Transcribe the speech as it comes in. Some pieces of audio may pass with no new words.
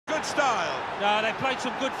good style. No, they played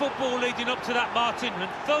some good football leading up to that, Martin,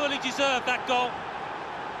 and thoroughly deserved that goal.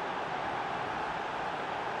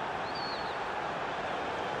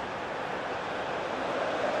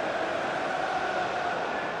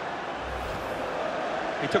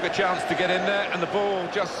 He took a chance to get in there, and the ball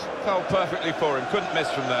just fell perfectly for him. Couldn't miss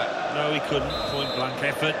from there. No, he couldn't. Point-blank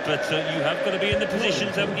effort, but you have got to be in the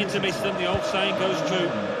positions, haven't you, to miss them? The old saying goes true.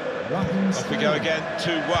 Off we go again,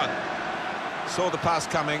 2-1. Saw the pass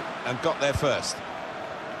coming and got there first.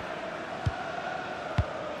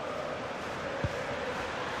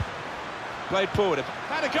 Played forward.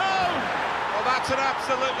 Had a go! Well, that's an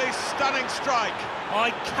absolutely stunning strike.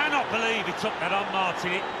 I cannot believe he took that on,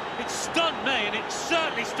 Martin. It stunned me, and it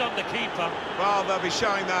certainly stunned the keeper. Well, they'll be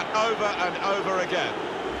showing that over and over again.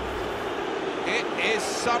 It is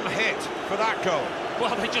some hit for that goal.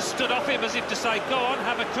 Well, they just stood off him as if to say, go on,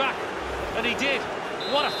 have a crack. And he did.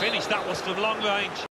 What a finish that was from long range.